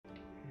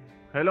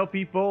Hello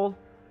people,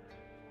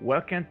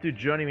 welcome to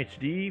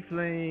Jonnymhd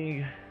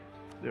playing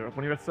the Europa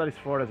Universalis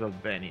IV as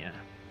Albania.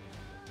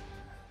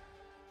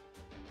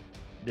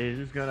 This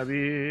is gonna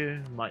be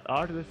my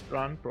hardest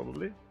run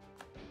probably.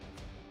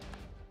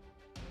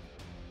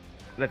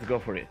 Let's go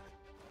for it.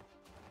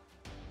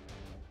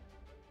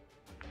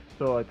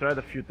 So I tried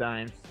a few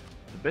times.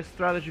 The best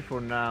strategy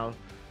for now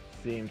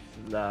seems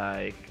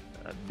like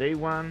day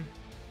one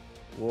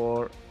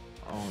war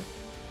on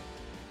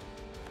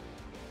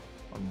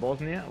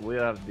Bosnia. We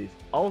have this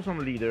awesome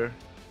leader,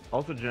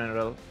 also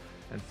general,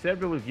 and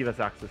Serbia will give us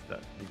access to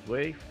that. This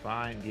way,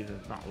 fine, give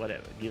us, no,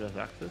 whatever, give us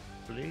access,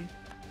 please.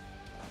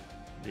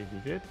 This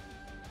is it.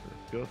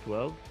 Let's go,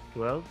 12,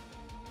 12,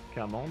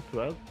 come on,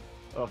 12.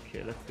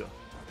 Okay, let's go.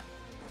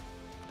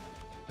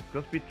 Let's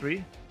go speed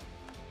 3.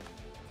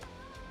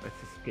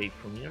 Let's escape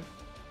from here.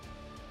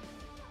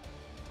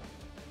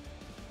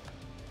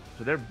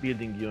 So they're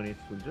building units,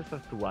 we'll just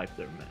have to wipe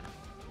their men.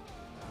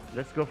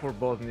 Let's go for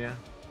Bosnia.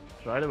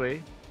 Right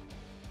away.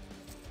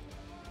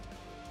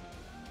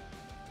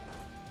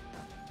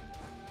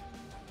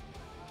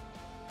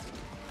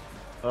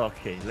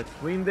 Okay, let's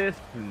win this,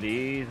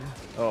 please.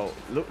 Oh,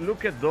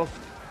 look at those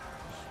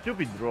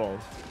stupid rolls.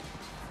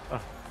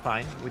 Oh,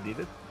 fine, we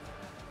did it.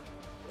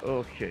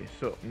 Okay,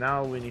 so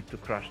now we need to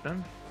crush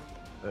them.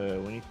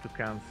 We need to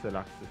cancel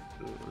access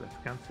to. Let's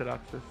cancel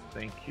access.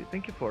 Thank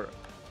you for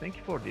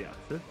the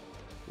access.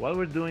 While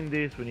we're doing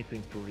this, we need to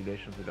improve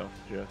relations with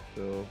Austria.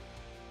 So.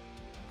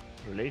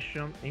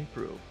 Relation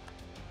improve.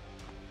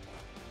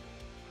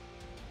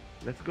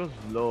 Let's go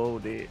slow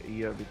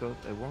here because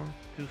I want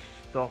to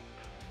stop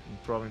in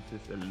provinces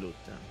and loot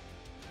them.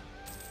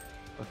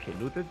 Okay,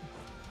 looted.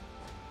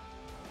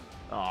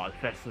 Oh,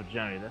 the 1st of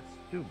January, that's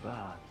too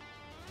bad.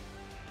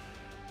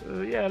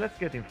 Yeah, let's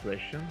get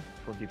inflation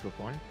for deeper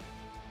points.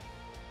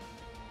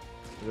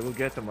 We will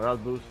get a morale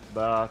boost,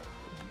 but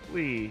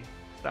we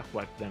stack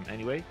wipe them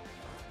anyway.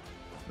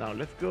 Now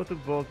let's go to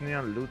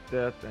Bosnia, loot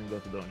that, and go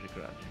to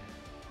Jonnymhd.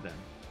 Then.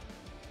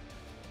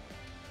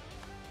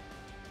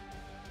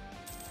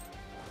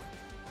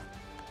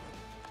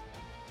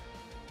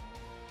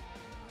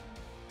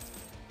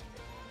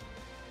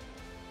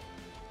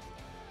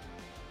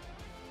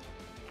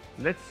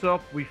 Let's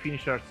hope we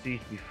finish our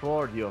siege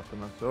before the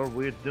Ottomans, or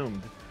we're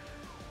doomed.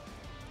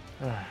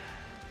 My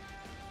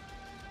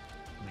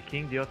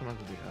king, the Ottomans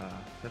will be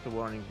sent a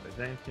warning,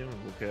 Byzantium,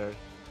 who cares?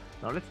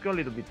 Now let's go a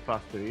little bit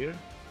faster here.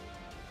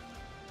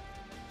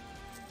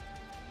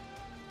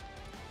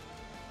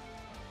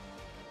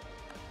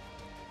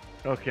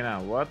 Okay,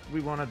 now what we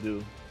wanna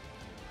do?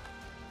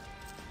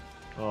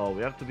 Oh,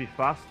 we have to be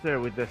faster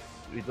with those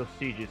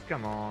sieges.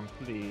 Come on,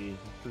 please,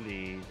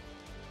 please.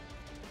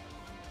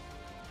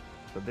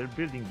 So they're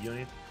building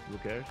units. Who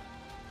cares?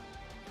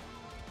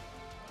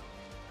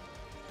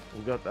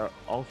 We got our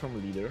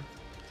awesome leader.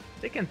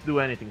 They can't do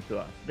anything to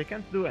us. They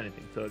can't do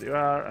anything. So they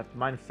are at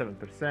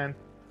 -7%.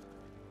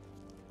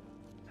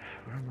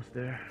 We're almost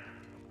there.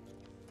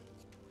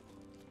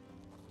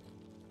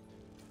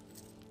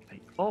 I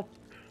hope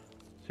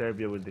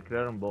Serbia will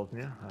declare on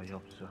Bosnia. I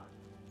hope so.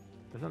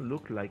 Doesn't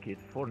look like it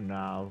for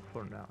now,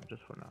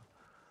 just for now.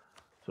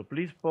 So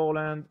please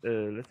Poland,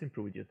 let's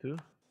improve with you too.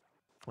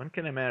 When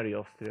can I marry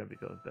Austria?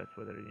 Because that's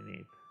what I really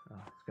need.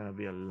 Oh, it's gonna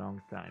be a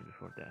long time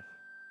before that.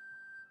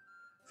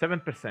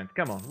 7%,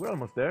 come on, we're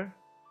almost there.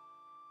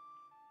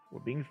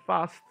 We're being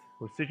fast,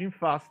 we're sieging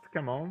fast,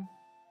 come on.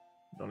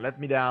 Don't let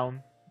me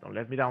down,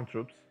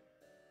 troops.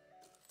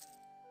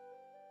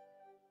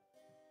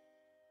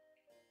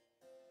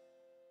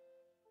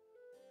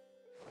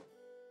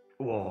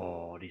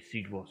 Whoa, this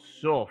siege was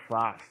so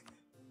fast.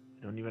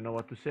 I don't even know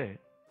what to say.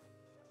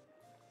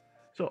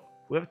 So,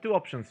 we have two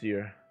options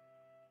here.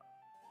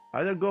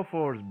 Either go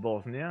for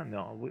Bosnia,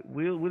 no,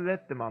 we'll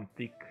let them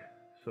untick,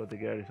 so the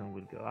garrison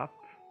will go up.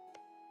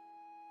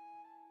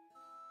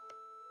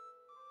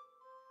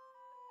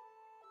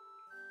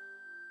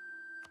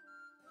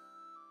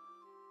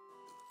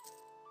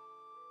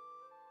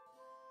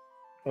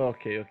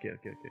 Okay.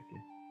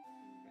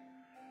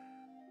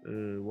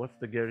 What's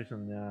the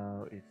garrison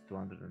now? It's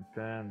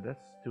 210.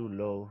 That's too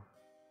low.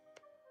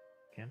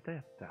 Can't I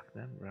attack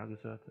them?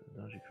 Ragusat,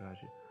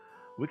 Jonnymhd.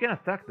 We can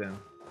attack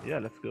them. Yeah,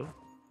 let's go.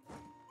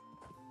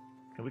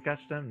 Can we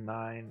catch them?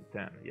 9,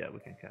 10. Yeah, we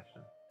can catch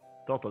them.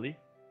 Totally.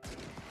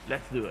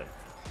 Let's do it.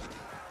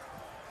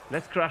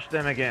 Let's crush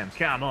them again.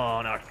 Come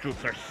on, our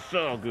troops are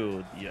so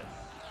good. Yes.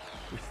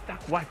 We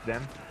stack wipe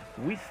them.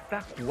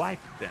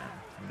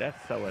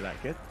 That's how I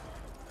like it.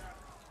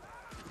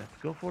 Let's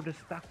go for the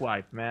stack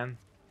wipe, man.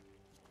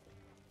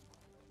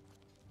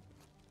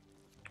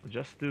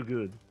 Just too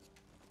good.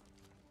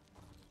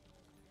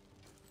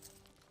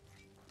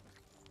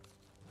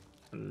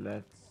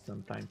 Let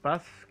some time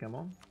pass. Come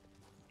on.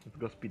 Let's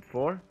go speed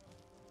 4.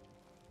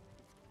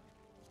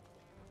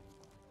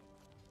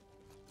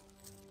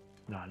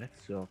 No,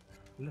 let's hope.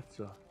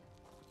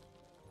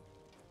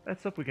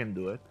 Let's hope we can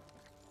do it.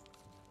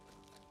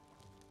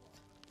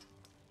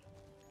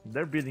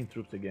 They're building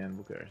troops again,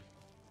 who cares?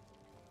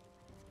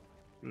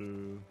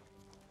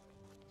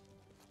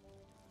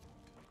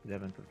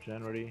 11th of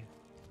January.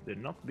 They're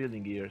not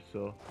building here,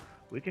 so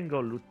we can go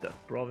loot that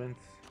province.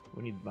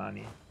 We need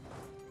money.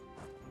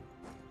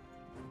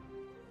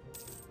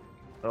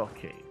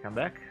 Okay, come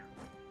back.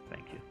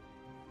 Thank you.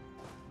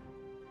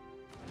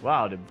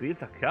 Wow, they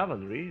built a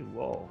cavalry.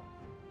 Whoa,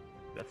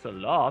 that's a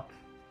lot.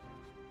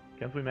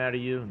 Can't we marry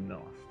you?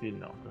 No, still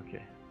not.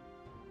 Okay.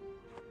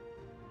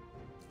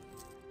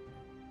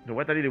 So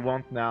what I really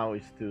want now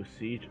is to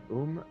siege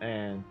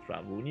and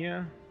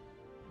Travunia.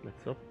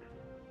 Let's hope.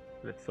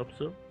 Let's hope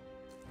so.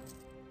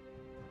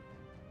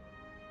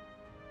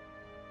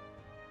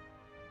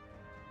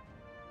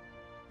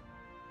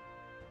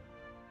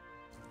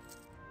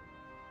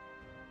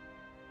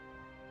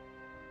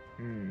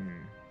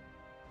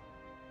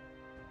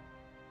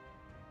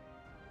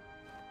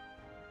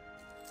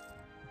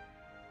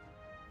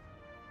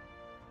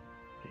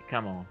 Okay,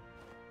 come on.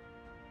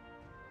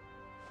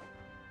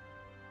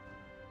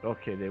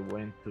 Okay, they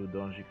went to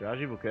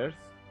Donjikraji.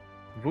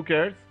 Who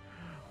cares?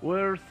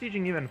 We're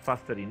sieging even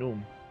faster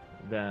in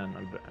than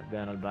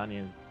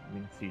Albania is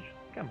being sieged.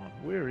 Come on,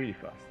 we're really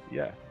fast.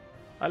 Yeah,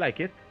 I like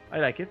it. I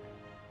like it.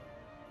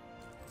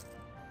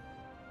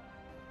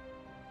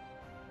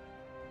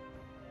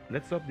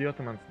 Let's hope the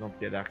Ottomans don't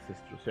get access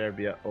to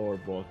Serbia or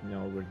Bosnia,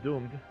 or we're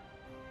doomed.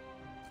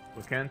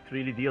 We can't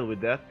really deal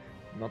with that.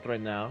 Not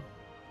right now.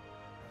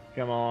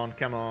 Come on,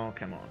 come on,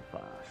 come on.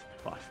 Fast,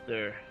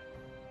 faster.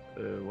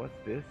 What's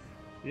this?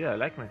 Yeah, I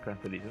like my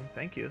mercantilism.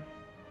 Thank you.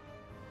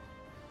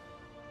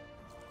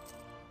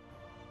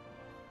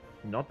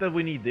 Not that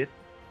we need it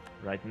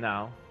right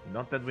now.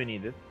 Not that we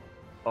need it.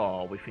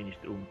 Oh, we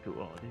finished too.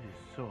 Oh, this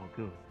is so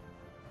good.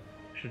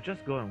 Should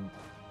just go and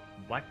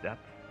wipe that.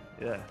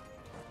 Yeah.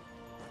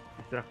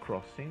 Is there a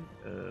crossing?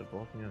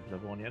 Bosnia,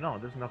 Slavonia. No,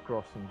 there's no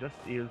crossing. Just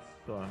hills,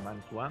 so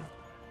 -1.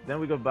 Then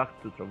we go back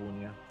to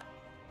Travunia.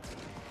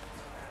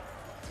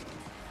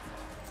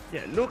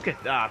 Yeah, look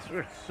at us.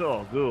 We're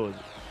so good.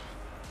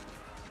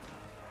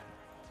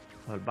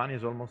 Albania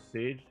is almost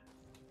sieged.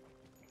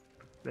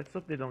 Let's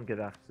hope they don't get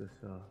access.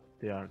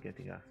 They are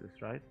getting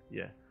access, right?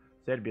 Yeah.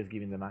 Serbia is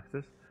giving them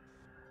access.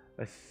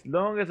 As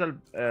long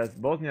as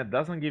Bosnia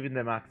doesn't give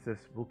them access,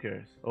 who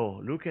cares?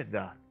 Oh, look at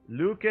that.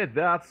 Look at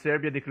that.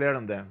 Serbia declared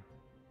on them.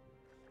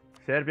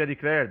 Serbia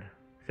declared.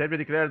 Serbia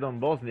declared on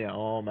Bosnia.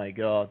 Oh my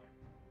god.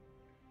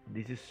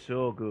 This is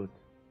so good.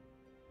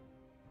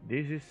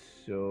 This is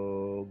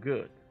so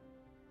good.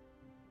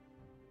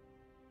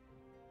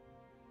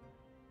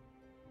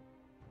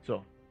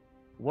 So,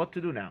 what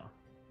to do now?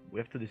 We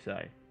have to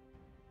decide.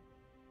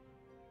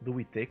 Do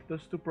we take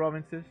those two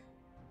provinces?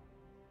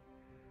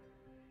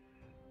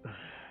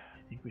 I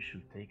think we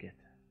should take it.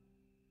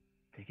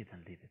 Take it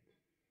and leave it.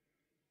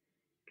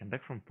 Come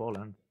back from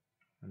Poland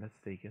and let's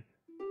take it.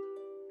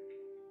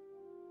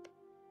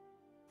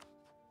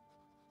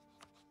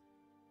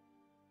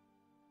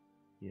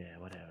 Yeah,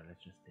 whatever,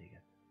 let's just take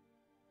it.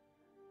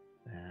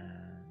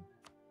 And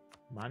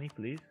money,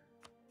 please.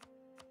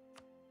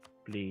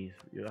 Please,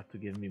 you have to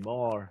give me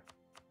more.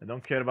 I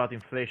don't care about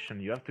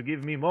inflation. You have to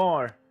give me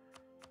more.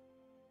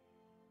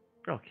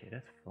 Okay,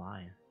 that's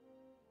fine.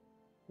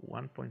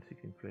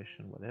 1.6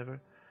 inflation, whatever.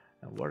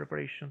 And war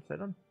reparations. I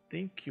don't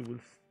think you will.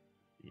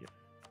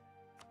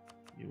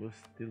 You will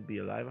still be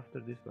alive after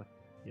this, but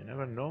you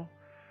never know.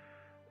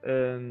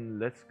 And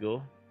let's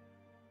go.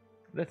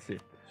 That's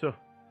it. So,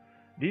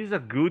 this is a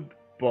good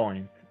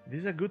point. This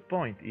is a good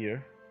point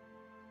here.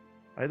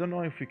 I don't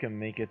know if we can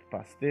make it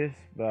past this,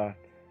 but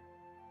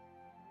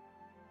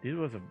this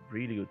was a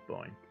really good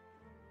point.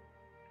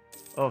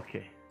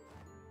 Okay.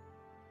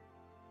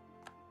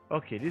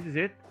 Okay, this is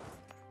it.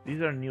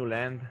 These are new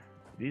land.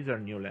 These are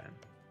new land.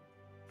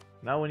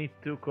 Now we need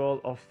to call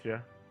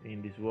Austria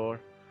in this war.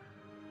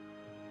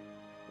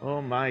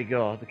 Oh my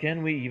god,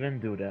 can we even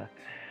do that?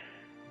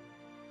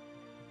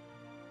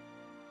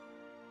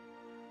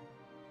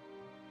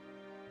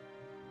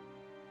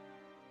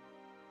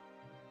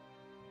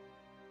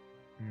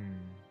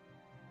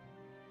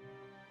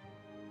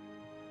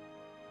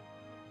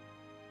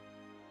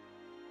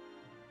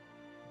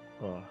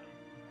 Oh.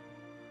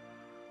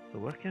 So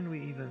where can we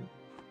even...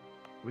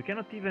 We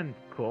cannot even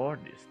core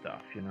this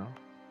stuff, you know?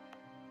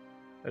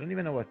 I don't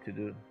even know what to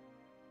do.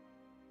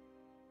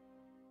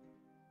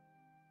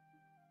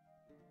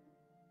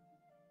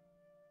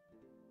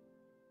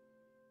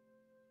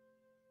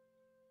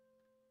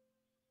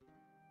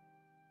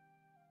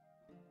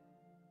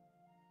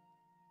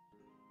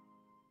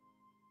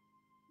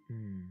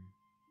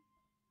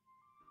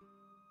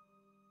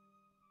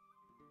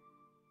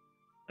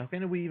 How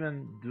can we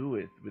even do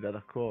it without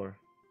a core?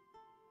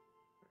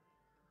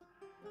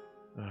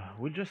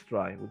 We'll just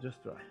try, we'll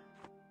just try.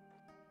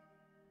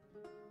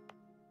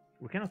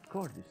 We cannot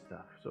core this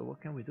stuff, so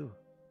what can we do?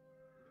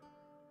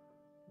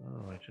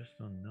 Oh, I just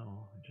don't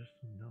know, I just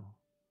don't know.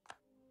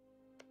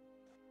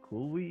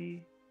 Could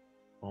we?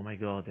 Oh my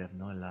god, they have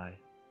no ally.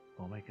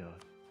 Oh my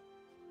god.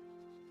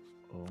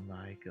 Oh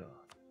my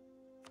god.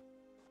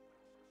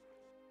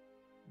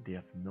 They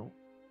have no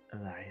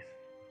allies.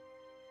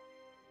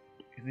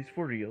 Is this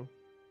for real?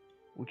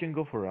 We can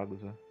go for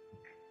Ragusa.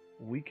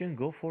 we can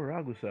go for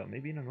Ragusa.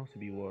 Maybe in an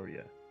OCB war,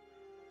 yeah.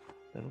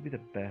 That would be the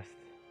best.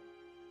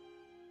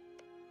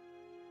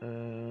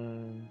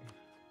 And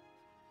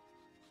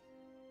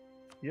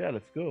yeah,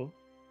 let's go.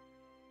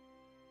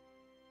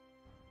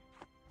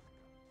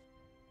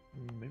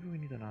 Maybe we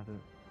need another.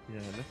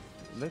 Yeah,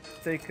 let's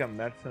take a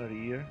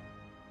mercenary here.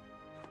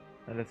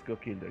 And let's go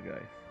kill the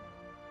guys.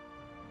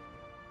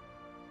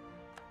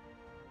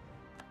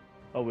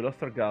 Oh, we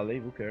lost our galley,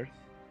 who cares?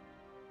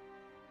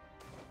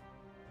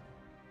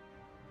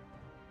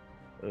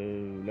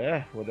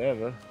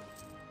 Whatever.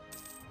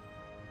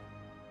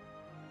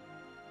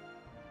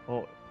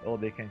 Oh,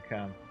 they can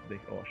camp.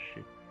 Oh,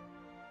 shit.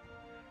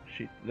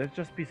 Shit, let's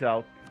just peace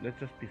out. Let's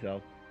just peace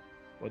out.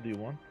 What do you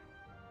want?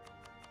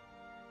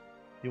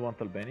 You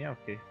want Albania?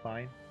 Okay,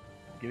 fine.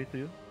 Give it to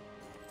you.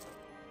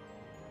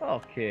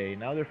 Okay,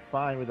 now they're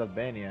fine with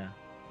Albania.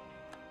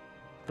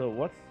 So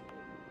what's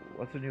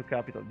the new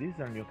capital? This is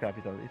our new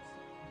capital.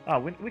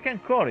 We can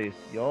core it.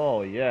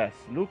 Oh yes,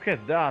 look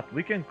at that.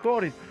 We can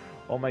core it.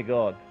 Oh my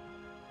god,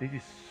 this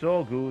is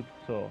so good.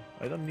 So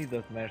I don't need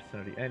that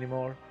mercenary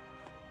anymore.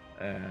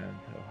 And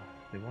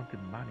they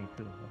wanted money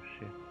too. Oh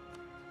shit.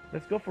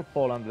 Let's go for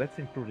Poland. Let's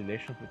improve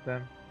relations with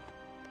them.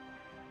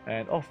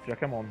 And Austria,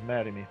 come on,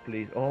 marry me,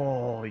 please.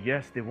 Oh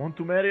yes, they want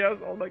to marry us.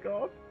 Oh my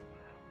god.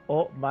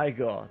 Oh my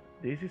god,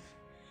 this is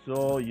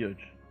so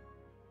huge.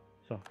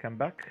 So come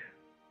back.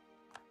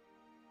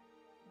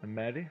 And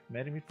marry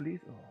me, please.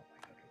 Oh my god,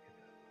 look at that.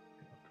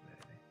 They want to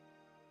marry me.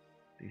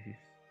 This is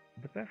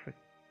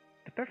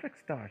the perfect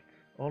start,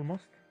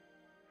 almost.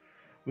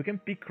 We can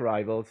pick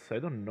rivals. I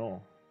don't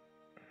know.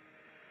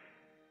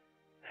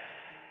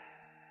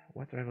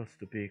 What rivals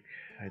to pick?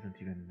 I don't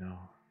even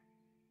know.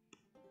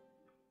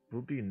 It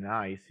would be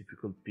nice if we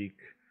could pick.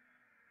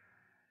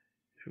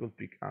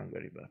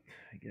 Hungary, but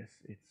I guess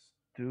it's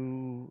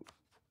too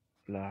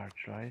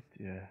large, right?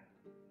 Yeah.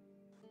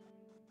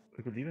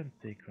 We could even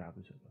take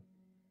Ragusa, but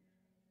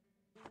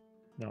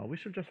no, we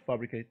should just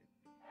fabricate.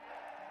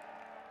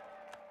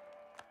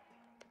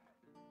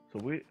 So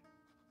we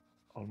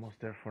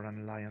almost there for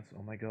an alliance.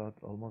 Oh my god,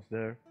 almost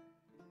there.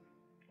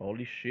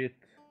 Holy shit.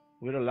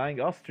 We're allying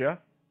Austria.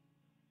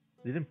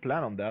 Didn't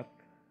plan on that.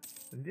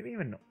 Didn't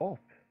even hope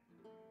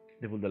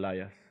they would ally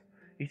us.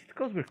 Is it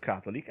because we're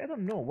Catholic? I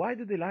don't know. Why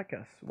do they like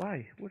us?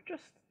 Why? We're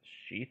just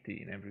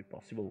shitty in every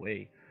possible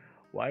way.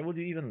 Why would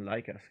you even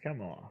like us? Come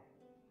on.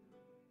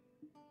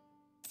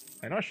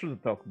 I know I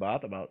shouldn't talk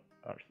bad about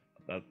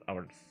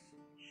our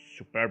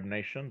superb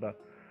nation, but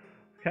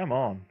come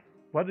on.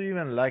 Why do you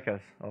even like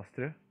us,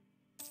 Austria?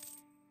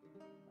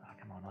 Oh,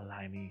 come on,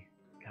 ally me.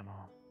 Come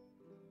on.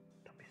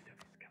 Don't be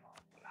stupid. Come on,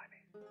 ally me.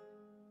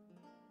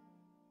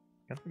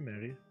 Can't we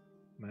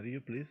marry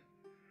you, please?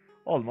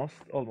 Almost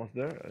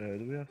there.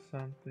 Do we have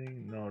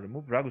something? No,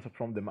 remove Ragusa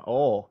from the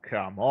oh,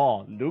 come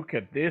on. Look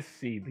at this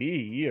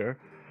CB here.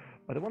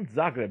 But I want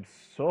Zagreb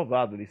so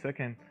badly, so I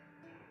can...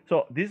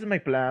 So, this is my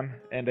plan,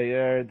 and I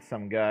heard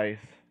some guys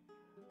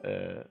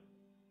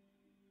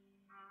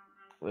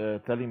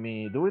telling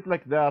me, do it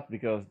like that,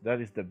 because that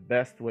is the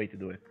best way to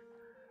do it.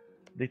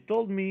 They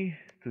told me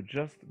to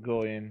just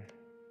go in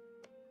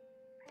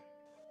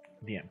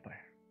the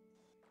Empire.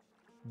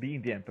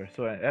 Being the Emperor.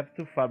 So I have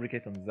to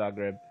fabricate on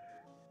Zagreb,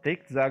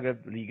 take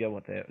Zagreb,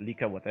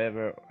 Lika,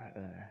 whatever,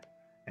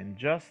 and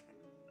just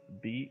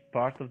be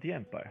part of the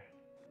Empire.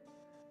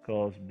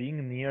 Because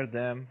being near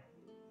them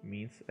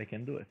means I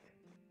can do it.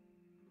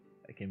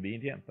 I can be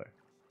in the Empire.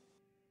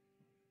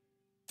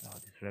 Oh,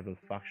 this rebel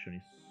faction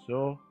is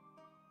so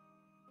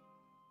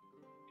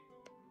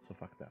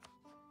fucked up.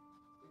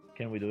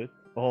 Can we do it?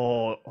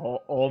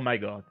 Oh my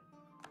god.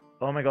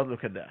 Oh my god,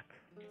 look at that.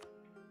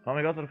 Oh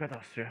my god, look at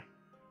Austria.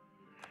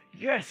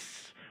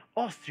 Yes!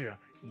 Austria!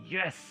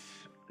 Yes!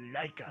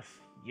 Like us!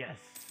 Yes!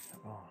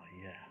 Oh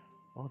yeah.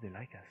 Oh, they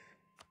like us.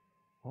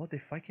 Oh, they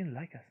fucking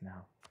like us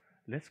now.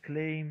 Let's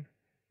claim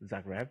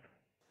Zagreb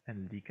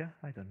and Lika.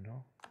 I don't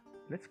know.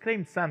 Let's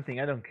claim something.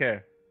 I don't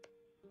care.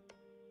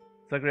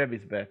 Zagreb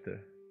is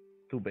better.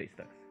 2 base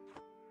tax.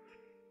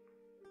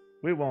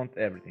 We want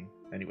everything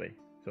anyway.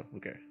 So who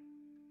cares?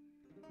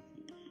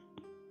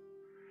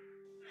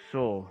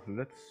 So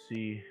let's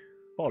see.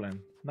 Poland.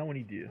 Now we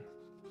need you.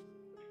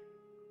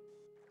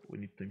 We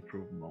need to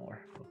improve more.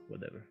 Oh,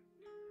 whatever.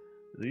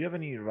 Do you have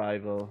any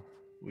rival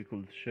we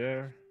could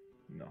share?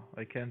 No,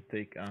 I can't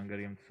take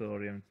Hungary. I'm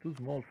sorry. I'm too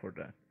small for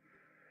that.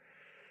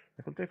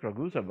 I could take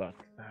Ragusa, but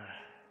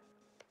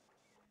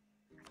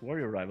who are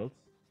your rivals?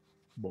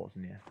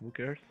 Bosnia. Who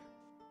cares?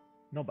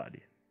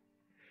 Nobody.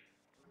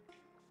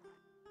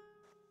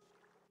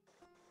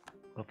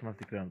 Ottomans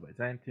declared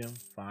Byzantium.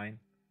 Fine.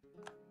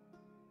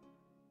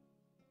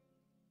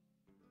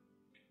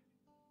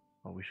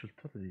 Oh, we should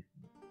totally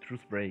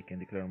truce break and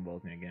declare on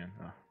Bosnia again.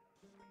 Oh.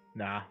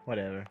 Nah,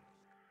 whatever.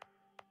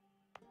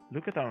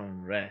 Look at our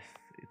unrest.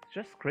 It's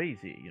just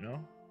crazy, you know?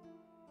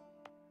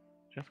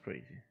 Just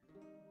crazy.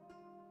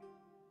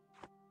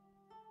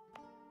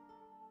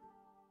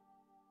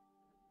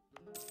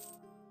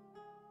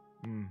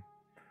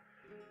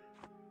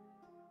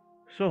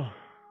 So,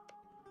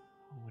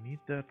 we need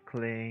third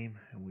claim,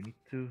 and we need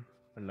to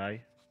ally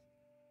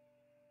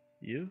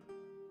you.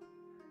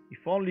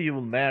 If only you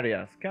will marry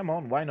us. Come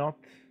on, why not?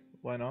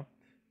 Why not?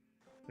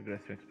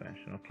 Aggressive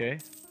expansion, okay,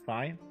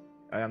 fine.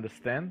 I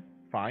understand,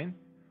 fine.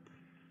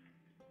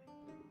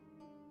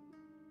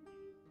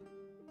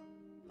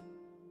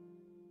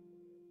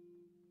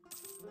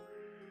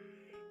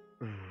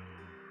 We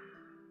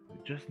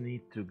just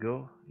need to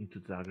go into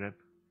Zagreb.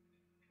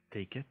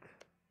 Take it.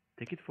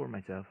 Take it for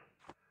myself.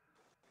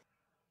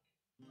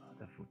 Oh,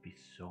 that would be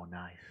so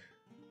nice.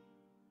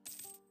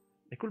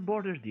 I could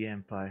border the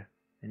Empire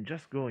and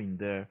just go in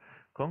there,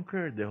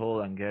 conquer the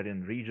whole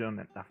Hungarian region,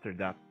 and after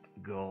that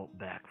go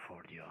back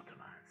for the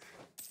Ottomans.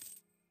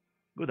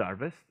 Good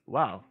harvest.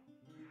 Wow.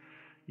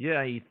 Yeah,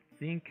 I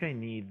think I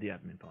need the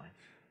admin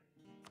points.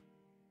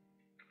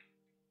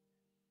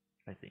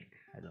 I think.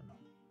 I don't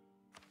know.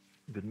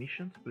 Good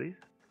missions, please.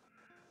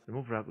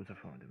 Remove Ragusa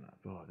from the map.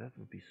 Oh, that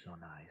would be so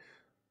nice.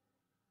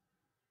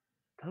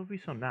 That would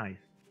be so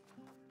nice.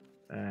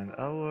 And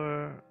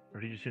our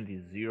resistance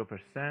is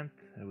 0%,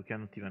 and we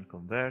cannot even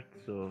convert,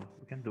 so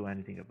we can't do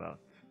anything about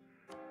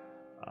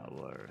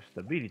our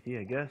stability,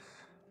 I guess.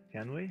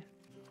 Can we?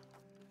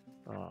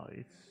 Oh,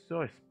 it's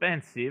so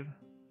expensive.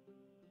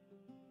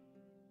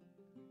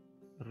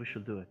 But we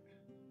should do it.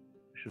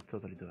 We should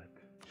totally do it.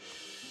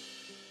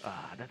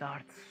 Ah, that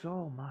hurts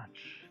so much.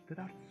 That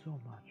hurts so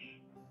much.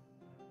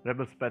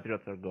 Rebels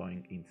Patriots are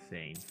going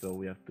insane, so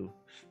we have to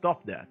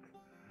stop that.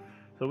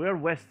 So we are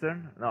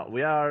Western. No,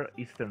 we are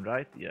Eastern,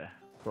 right? Yeah,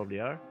 probably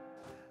are.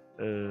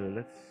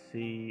 Let's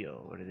see.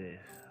 Oh, what it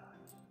is.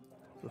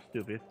 So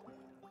stupid.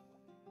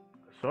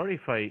 Sorry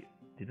if I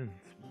didn't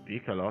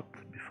speak a lot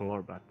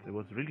before, but I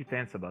was really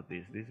tense about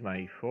this. This is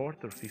my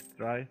 4th or 5th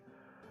try,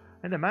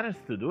 and I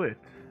managed to do it.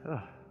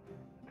 Oh,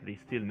 at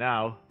least till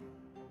now.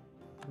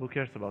 Who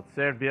cares about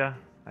Serbia?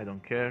 I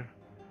don't care.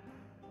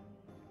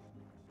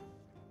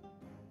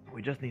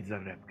 We just need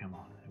Zagreb, come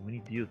on. We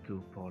need you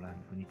too, Poland.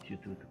 We need you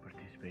two to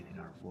participate in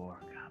our war.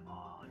 Come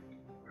on.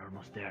 We're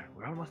almost there.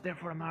 We're almost there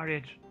for a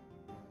marriage.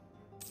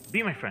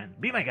 Be my friend.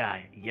 Be my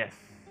guy. Yes.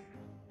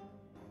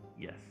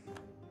 Yes.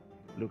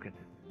 Look at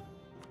it.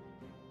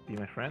 Be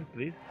my friend,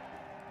 please.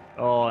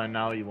 Oh, and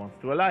now he wants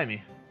to ally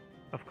me.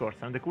 Of course,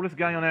 I'm the coolest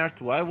guy on earth.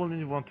 Why wouldn't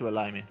you want to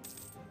ally me?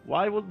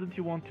 Why wouldn't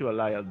you want to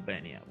ally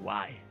Albania?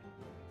 Why?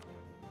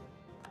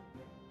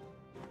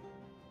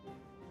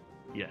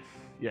 Yes.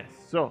 Yes.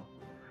 So,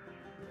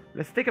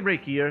 let's take a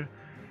break here.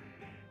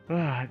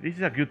 This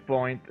is a good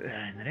point.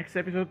 In the next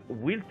episode,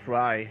 we'll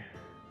try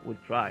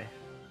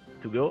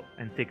to go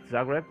and take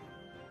Zagreb,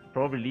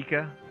 probably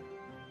Lika,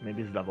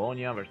 maybe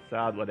Slavonia,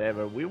 Versad,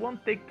 whatever. We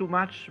won't take too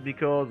much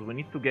because we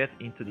need to get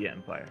into the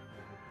Empire.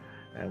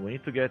 And we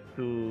need to get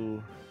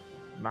to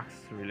max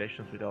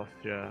relations with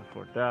Austria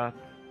for that.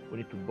 We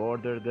need to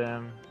border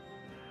them.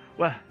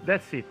 Well,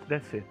 that's it.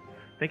 That's it.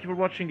 Thank you for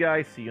watching,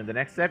 guys. See you in the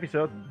next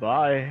episode.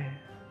 Bye.